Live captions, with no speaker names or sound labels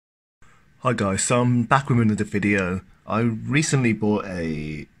Hi guys, so I'm back with another video. I recently bought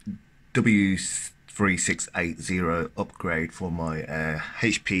a W3680 upgrade for my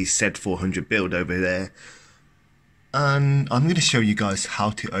HP Z400 build over there, and I'm going to show you guys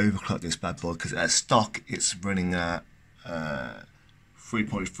how to overclock this bad boy because at stock it's running at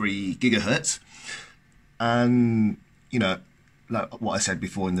 3.3 gigahertz, and you know, like what I said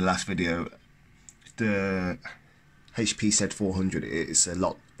before in the last video, the HP Z400 is a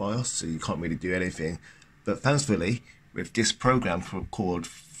locked BIOS, so you can't really do anything. But thankfully, with this program called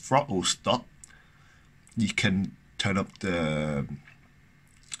throttle-stop, you can turn up the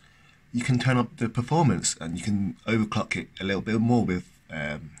performance, and you can overclock it a little bit more with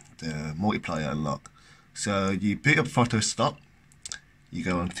the multiplier unlock. So you pick up throttle-stop, you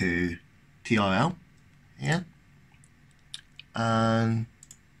go onto TRL, yeah, and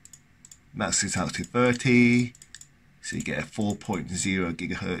max it out to 30. So you get a 4.0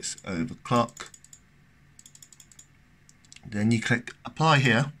 gigahertz overclock. Then you click apply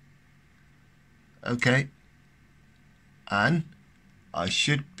here. Okay. And I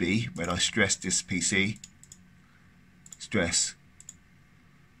should be, when I stress this PC, stress.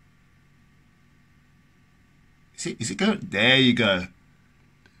 Is it going? There you go.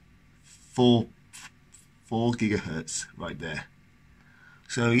 4 gigahertz right there.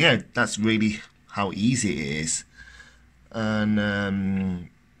 So yeah, that's really how easy it is. And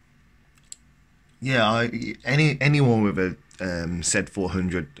yeah, anyone with a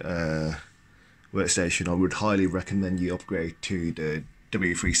Z400 workstation, I would highly recommend you upgrade to the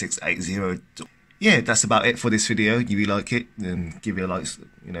W3680. Yeah, that's about it for this video. If you like it, then give it a like.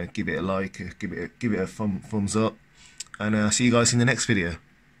 Give it a like, give it a thumbs up, and I'll see you guys in the next video.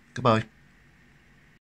 Goodbye.